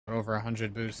over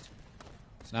 100 boost.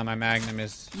 So now my Magnum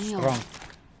is Neil, strong.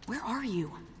 where are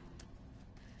you?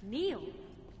 Neil,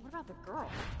 what about the girl?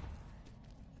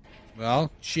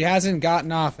 Well, she hasn't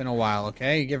gotten off in a while,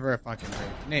 okay? Give her a fucking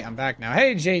break. Nate, I'm back now.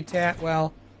 Hey, J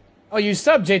Tatwell. Oh, you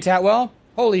subbed, J Tatwell?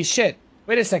 Holy shit.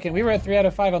 Wait a second. We were at 3 out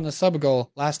of 5 on the sub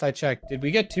goal last I checked. Did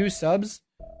we get 2 subs?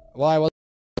 Well, I wasn't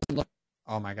looking.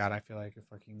 Oh my god, I feel like a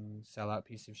fucking sellout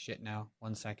piece of shit now.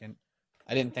 1 second.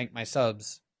 I didn't thank my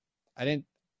subs. I didn't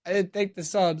thank the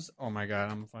subs. Oh my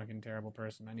god, I'm a fucking terrible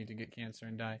person. I need to get cancer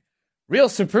and die. Real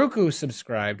Seppuku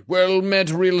subscribed. Well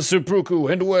met, Real Seppuku,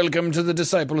 and welcome to the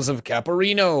Disciples of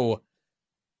Caparino.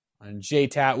 And J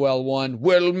Tatwell 1.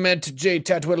 Well met, J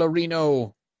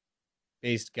Tatwellerino.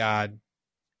 Based God.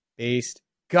 Based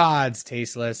God's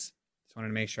tasteless. Just wanted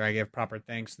to make sure I give proper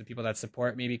thanks to the people that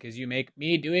support me because you make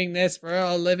me doing this for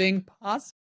a living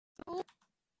possible.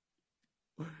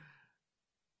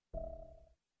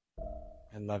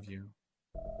 I love you.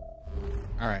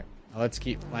 Alright, now let's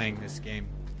keep playing this game.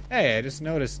 Hey, I just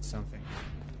noticed something.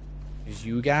 Did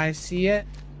you guys see it?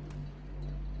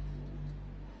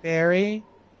 Barry?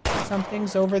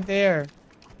 Something's over there.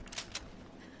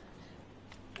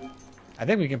 I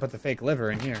think we can put the fake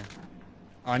liver in here.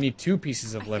 Oh, I need 2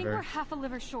 pieces of liver. I think we're half a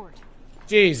liver short.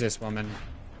 Jesus, woman.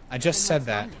 I just said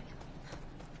that.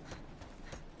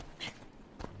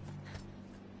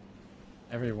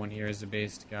 Everyone here is a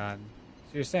based god.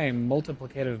 So you're saying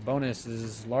multiplicative bonus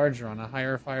is larger on a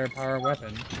higher firepower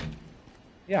weapon?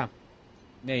 Yeah.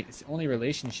 Nate, it's the only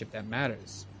relationship that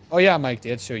matters. Oh yeah, Mike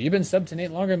did. Sure. You've been subbed to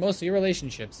Nate longer than most of your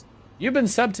relationships. You've been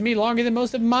subbed to me longer than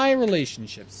most of my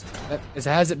relationships.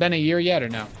 Has it been a year yet or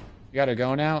no? You gotta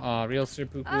go now? Aw, Real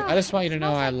Seppuku. I just want you to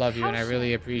know I love you and I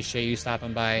really appreciate you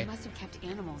stopping by. You must have kept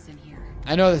animals in here.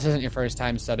 I know this isn't your first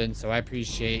time subbing, so I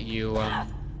appreciate you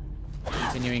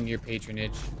continuing your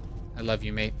patronage. I love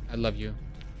you, mate. I love you.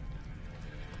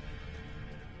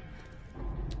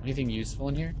 Anything useful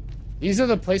in here? These are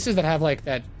the places that have like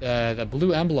that the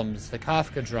blue emblems, the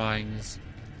Kafka drawings.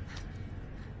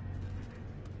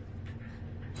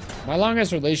 My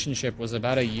longest relationship was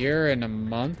about a year and a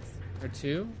month or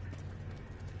 2.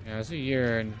 Yeah, it was a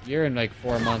year and like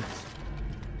 4 months.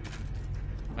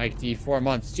 Mike D, 4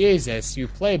 months. Jesus, you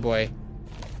playboy.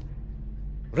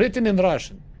 Written in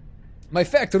Russian. My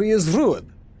factory is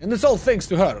ruined, and it's all thanks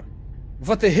to her.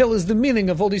 What the hell is the meaning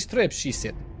of all these traps, she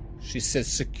said. She says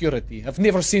security. I've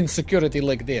never seen security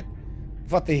like that.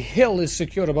 What the hell is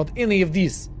secure about any of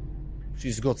this?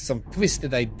 She's got some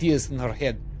twisted ideas in her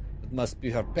head. It must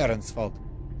be her parents' fault.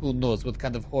 Who knows what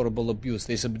kind of horrible abuse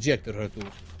they subjected her to.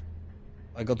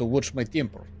 I got to watch my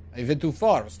temper. I went too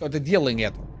far, started yelling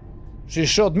at her. She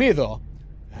showed me though.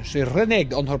 She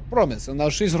reneged on her promise and now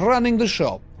she's running the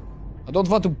show. I don't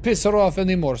want to piss her off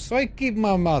anymore, so I keep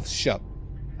my mouth shut.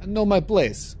 I know my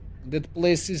place. That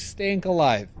place is staying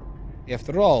alive.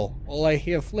 After all I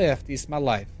have left is my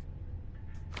life.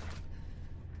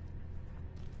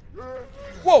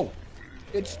 Whoa!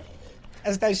 Bitch.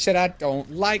 That's that shit I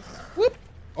don't like. Whoop!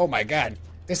 Oh my god.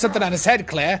 There's something on his head,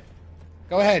 Claire.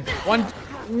 Go ahead.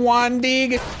 One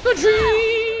dig the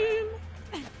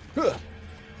dream! Huh.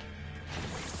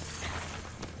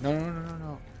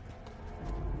 No.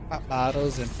 Pop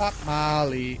bottles and pop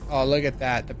Molly. Oh, look at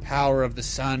that. The power of the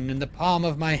sun in the palm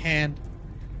of my hand.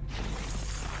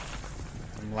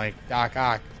 I'm like Doc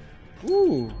Ock.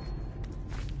 Ooh.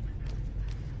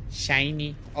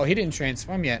 Shiny. Oh, he didn't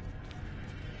transform yet.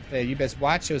 Hey, you best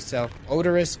watch yourself.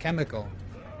 Odorous chemical.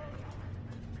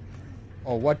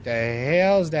 Oh, what the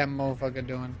hell is that motherfucker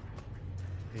doing?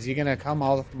 Is he gonna come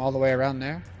from all the way around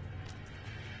there?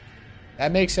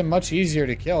 That makes him much easier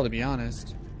to kill, to be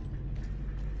honest.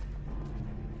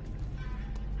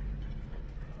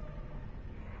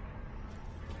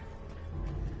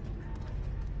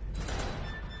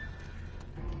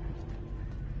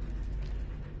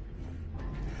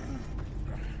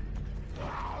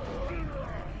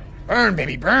 Burn,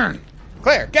 baby, burn!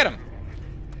 Claire, get him!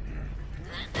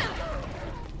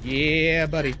 Yeah,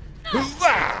 buddy.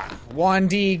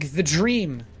 Wandig the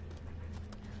Dream.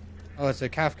 Oh, it's a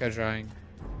Kafka drawing.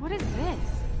 What is this?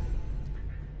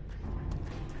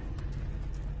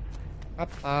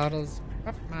 Pop bottles,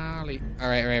 pop Molly.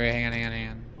 Alright, wait, hang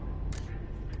on.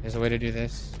 There's a way to do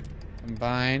this.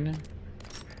 Combine.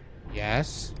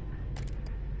 Yes.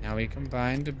 Now we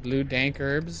combine the blue dank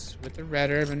herbs with the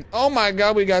red herb and oh my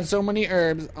god, we got so many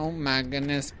herbs. Oh my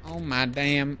goodness. Oh my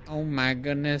damn. Oh my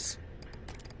goodness.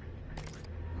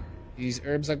 These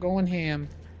herbs are going ham.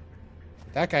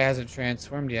 That guy hasn't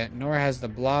transformed yet, nor has the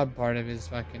blob part of his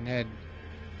fucking head.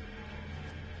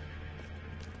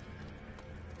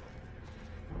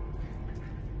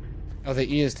 Oh, the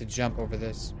E is to jump over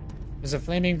this. There's a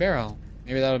flaming barrel.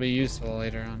 Maybe that'll be useful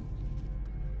later on.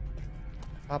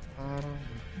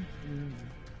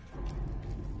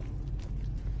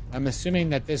 I'm assuming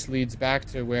that this leads back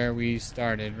to where we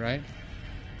started, right?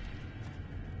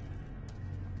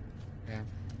 Yeah.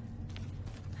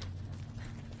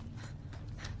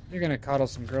 You're gonna coddle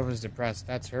some girl who's depressed.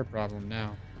 That's her problem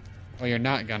now. Well, you're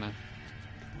not gonna.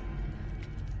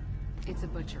 It's a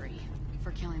butchery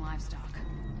for killing livestock.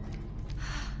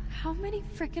 How many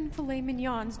frickin' filet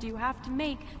mignons do you have to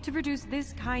make to produce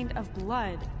this kind of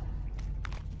blood?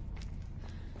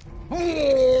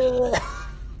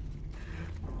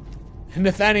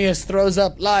 Nathanius throws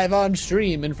up live on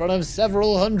stream in front of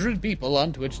several hundred people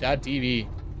on Twitch.tv.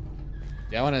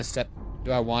 Do I want to step?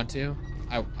 Do I want to?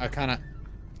 I kind of...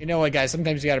 You know what, guys?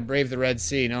 Sometimes you gotta brave the Red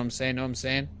Sea. Know what I'm saying? Know what I'm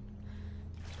saying?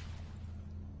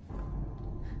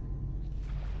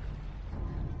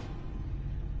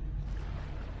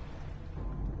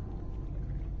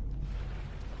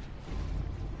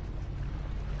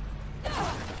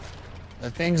 The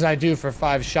things I do for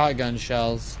 5 shotgun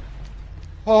shells.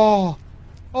 Oh,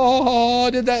 oh,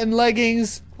 I did that in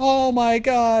leggings. Oh my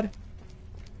god.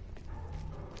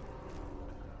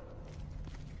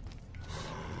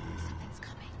 Something's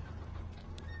coming.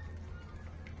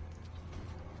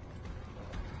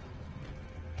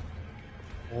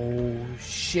 Oh,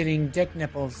 shitting dick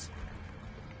nipples.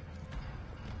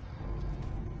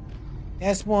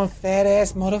 That's one fat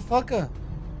ass motherfucker.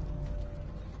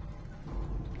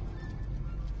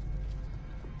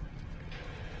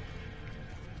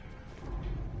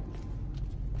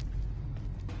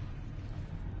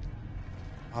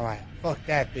 Alright, fuck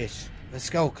that bitch. Let's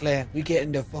go, Claire. We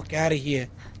getting the fuck out of here.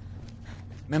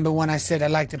 Remember when I said I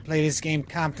like to play this game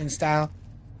Compton style?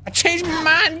 I changed my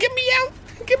mind. Get me out.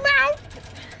 Get me out.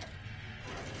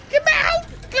 Get me out,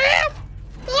 Claire.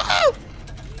 Oh!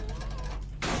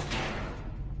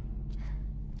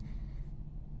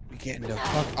 We getting the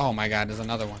fuck... Oh my god, there's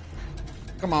another one.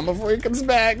 Come on, before he comes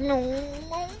back. No, no, no,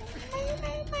 no,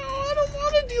 no. I don't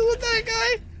want to deal with that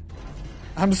guy.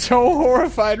 I'm so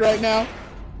horrified right now.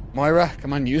 Moira,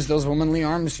 come on, use those womanly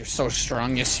arms. You're so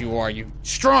strong. Yes, you are. You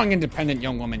strong, independent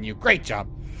young woman. You. Great job.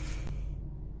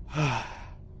 Oh,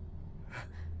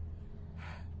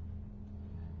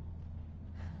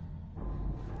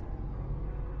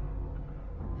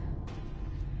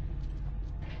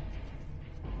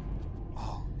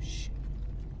 shit.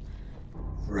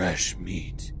 Fresh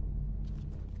meat.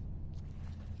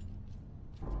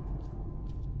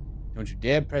 Don't you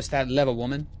dare press that lever,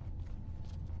 woman.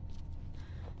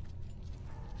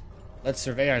 Let's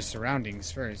survey our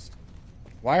surroundings first.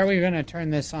 Why are we gonna turn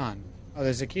this on? Oh,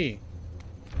 there's a key.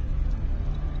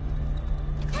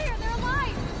 Claire, they're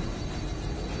alive!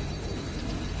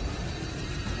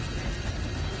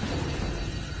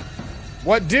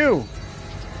 What do?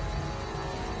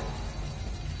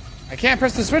 I can't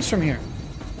press the switch from here.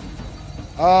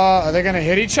 Are they gonna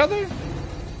hit each other?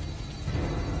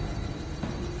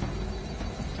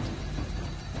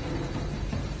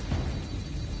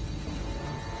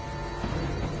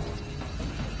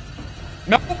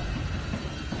 No!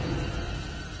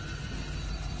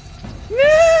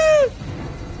 No!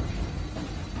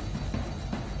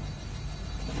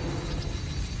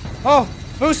 Oh,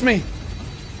 boost me!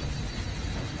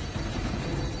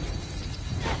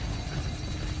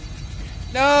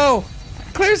 No!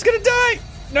 Claire's gonna die!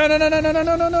 No, no, no, no, no, no,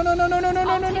 no, no, no, no, no, no, no, no, no,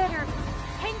 I'll no, take no. care of this.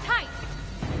 Hang tight!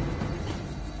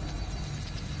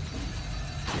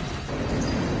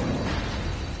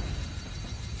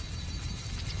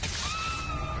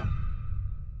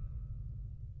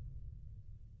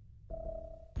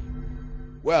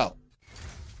 Well.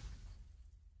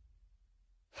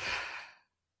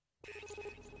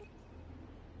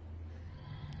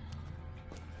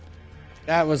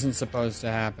 That wasn't supposed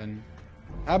to happen.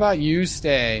 How about you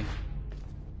stay?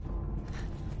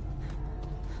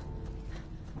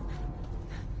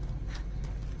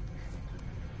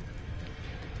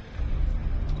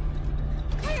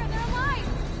 Claire, they're alive!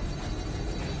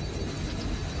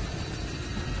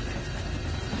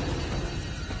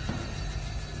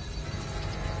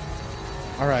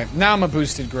 Alright, now I'm a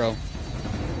boosted grow.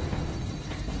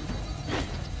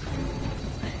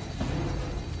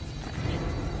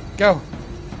 Go!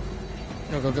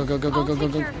 Go, go, go, go, go, go, I'll go, go,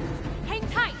 take go. care of this. Hang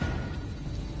tight!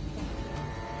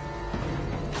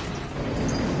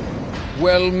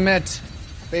 Well met,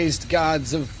 based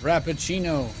gods of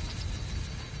Frappuccino.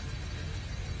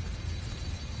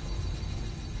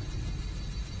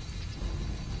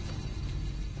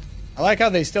 I like how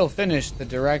they still finished the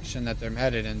direction that they're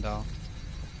headed in, though.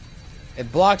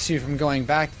 It blocks you from going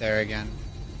back there again.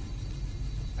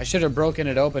 I should have broken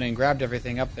it open and grabbed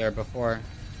everything up there before.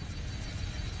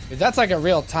 Dude, that's like a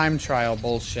real time trial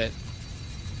bullshit.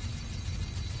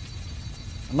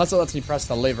 Unless it lets me press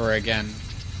the lever again.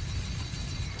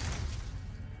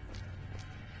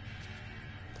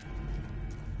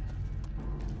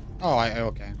 Oh,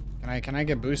 okay. Can I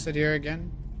get boosted here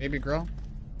again, baby girl?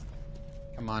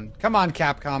 Come on,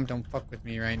 Capcom, don't fuck with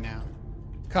me right now.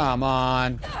 Come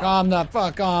on, calm the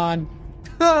fuck on.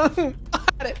 I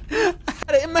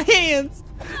had it in my hands.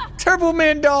 Turbo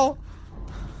Man doll.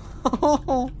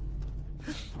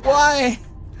 Why?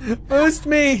 Boost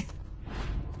me.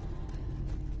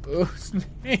 Boost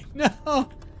me. No.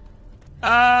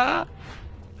 Ah.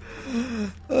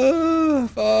 Oh,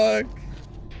 fuck.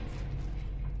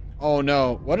 Oh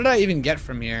no. What did I even get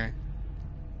from here?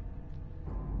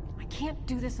 I can't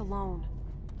do this alone.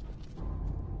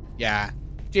 Yeah.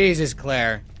 Jesus,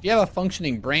 Claire. Do you have a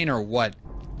functioning brain or what?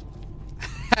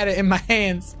 I had it in my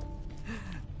hands.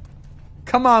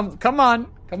 Come on.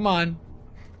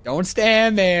 Don't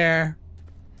stand there.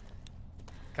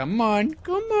 Come on.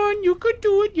 You could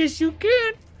do it. Yes, you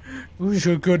can. Who's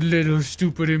a good little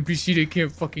stupid NPC that can't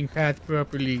fucking path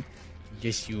properly?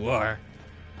 Yes, you are.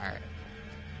 Alright.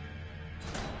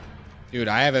 Dude,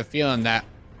 I have a feeling that...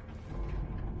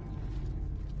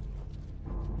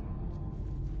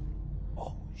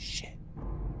 Oh, shit.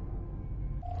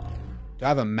 Do I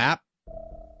have a map?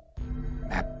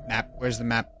 Map. Where's the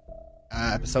map?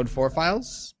 Episode 4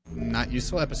 files? Not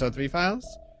useful. Episode 3 files?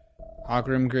 Hawk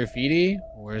Room Graffiti?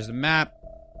 Where's the map?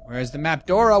 Where's the map?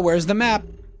 Dora, where's the map?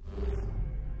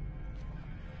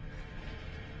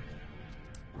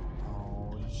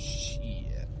 Oh,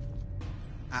 shit.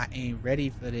 I ain't ready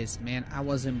for this, man. I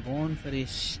wasn't born for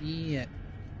this shit.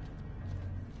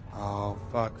 Oh,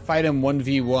 fuck. Fight him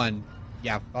 1v1.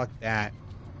 Yeah, fuck that.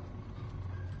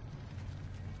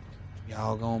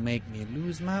 Y'all gonna make me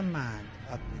lose my mind.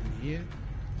 Up in here.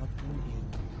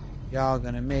 Y'all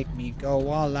gonna make me go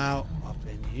all out. Up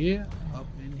in here.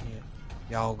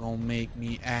 Y'all gonna make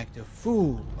me act a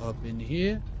fool. Up in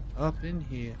here.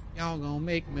 Y'all gonna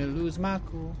make me lose my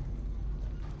cool.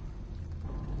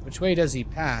 Which way does he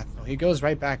path? Oh, he goes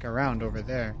right back around over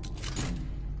there.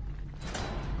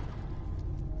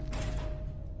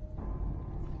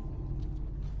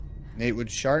 Nate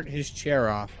would shart his chair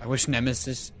off. I wish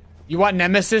Nemesis... You want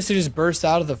Nemesis to just burst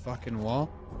out of the fucking wall?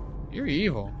 You're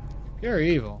evil. Pure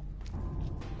evil.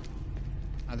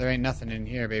 Oh, there ain't nothing in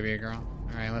here, baby girl.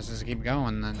 Alright, let's just keep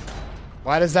going then.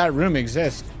 Why does that room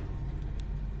exist?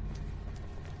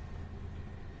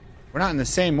 We're not in the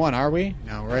same one, are we?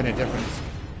 No, we're in a different...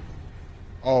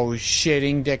 Oh,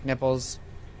 shitting dick nipples.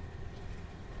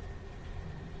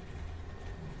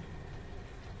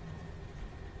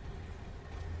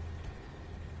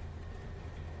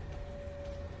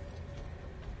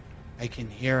 I can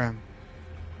hear him.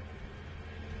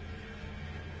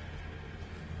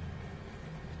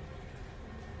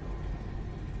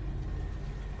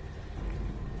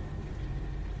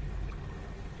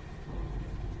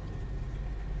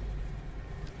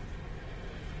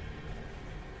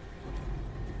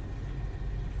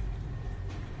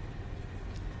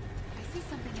 I see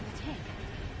something in the tank.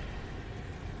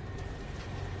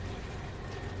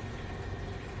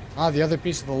 Ah, the other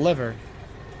piece of the liver.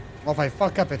 Well, if I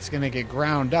fuck up, it's gonna get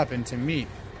ground up into meat.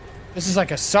 This is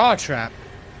like a saw trap.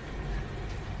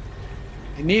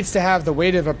 It needs to have the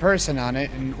weight of a person on it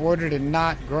in order to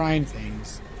not grind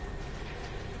things.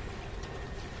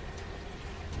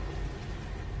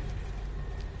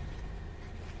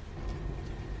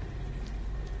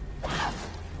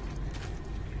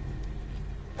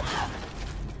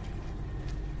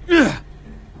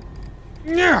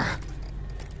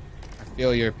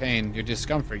 Feel your pain, your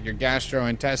discomfort, your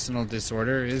gastrointestinal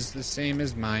disorder is the same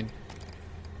as mine.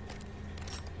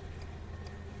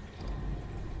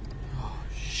 Oh,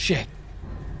 shit.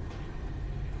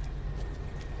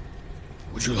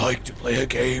 Would you like to play a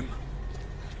game?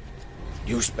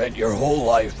 You spent your whole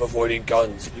life avoiding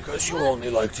guns because you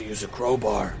only like to use a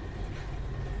crowbar.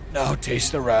 Now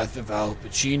taste the wrath of Al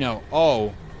Pacino.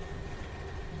 Oh.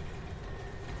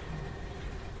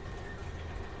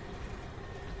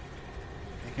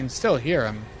 I can still hear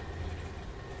him.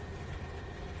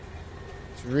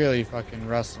 It's really fucking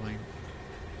rustling.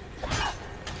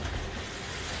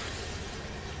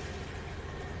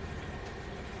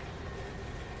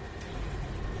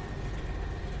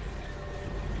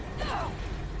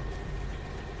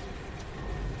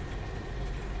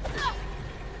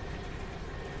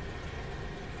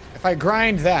 If I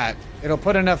grind that, it'll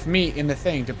put enough meat in the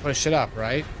thing to push it up,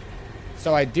 right?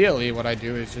 So ideally, what I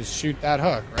do is just shoot that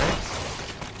hook, right?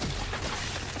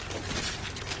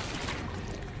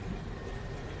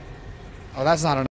 Oh, that's not enough.